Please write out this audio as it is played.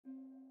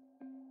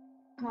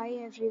Hi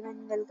everyone,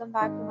 welcome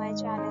back to my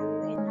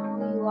channel and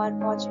now you are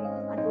watching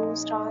a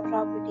 2-star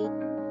property.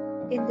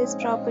 In this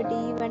property,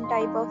 one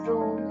type of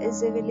room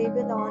is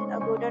available on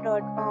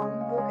agoda.com.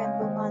 You can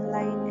book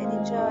online and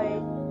enjoy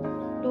it.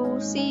 To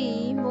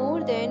see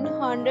more than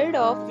 100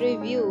 of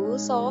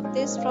reviews of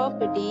this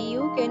property,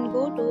 you can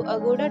go to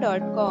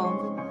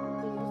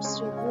agoda.com.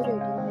 Its review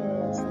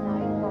rating is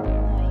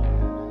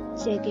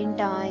 9.9. Check-in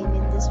time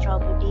in this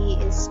property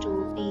is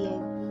 2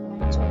 p.m.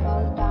 and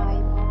check-out time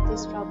of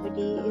this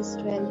property is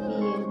 12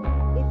 p.m.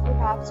 If you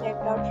have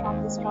checked out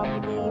from this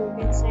property, you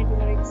can send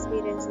your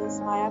experiences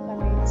via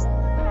comments.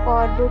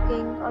 For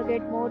booking or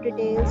get more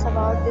details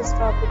about this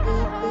property,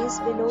 please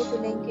below the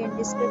link in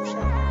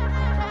description.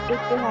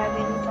 If you have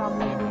any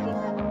trouble booking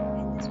a room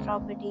in this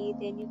property,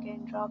 then you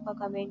can drop a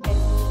comment and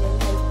we will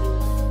help you.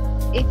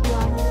 If you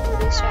are new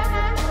to this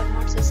channel or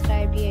not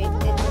subscribed yet,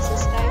 then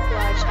subscribe to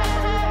our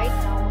channel right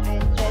now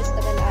and press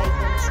the bell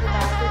icon so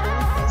that you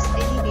don't miss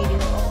any video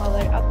of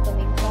our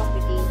upcoming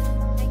property.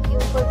 Thank you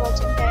for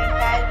watching the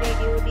entire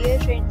video. Dear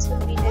friends,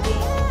 will meet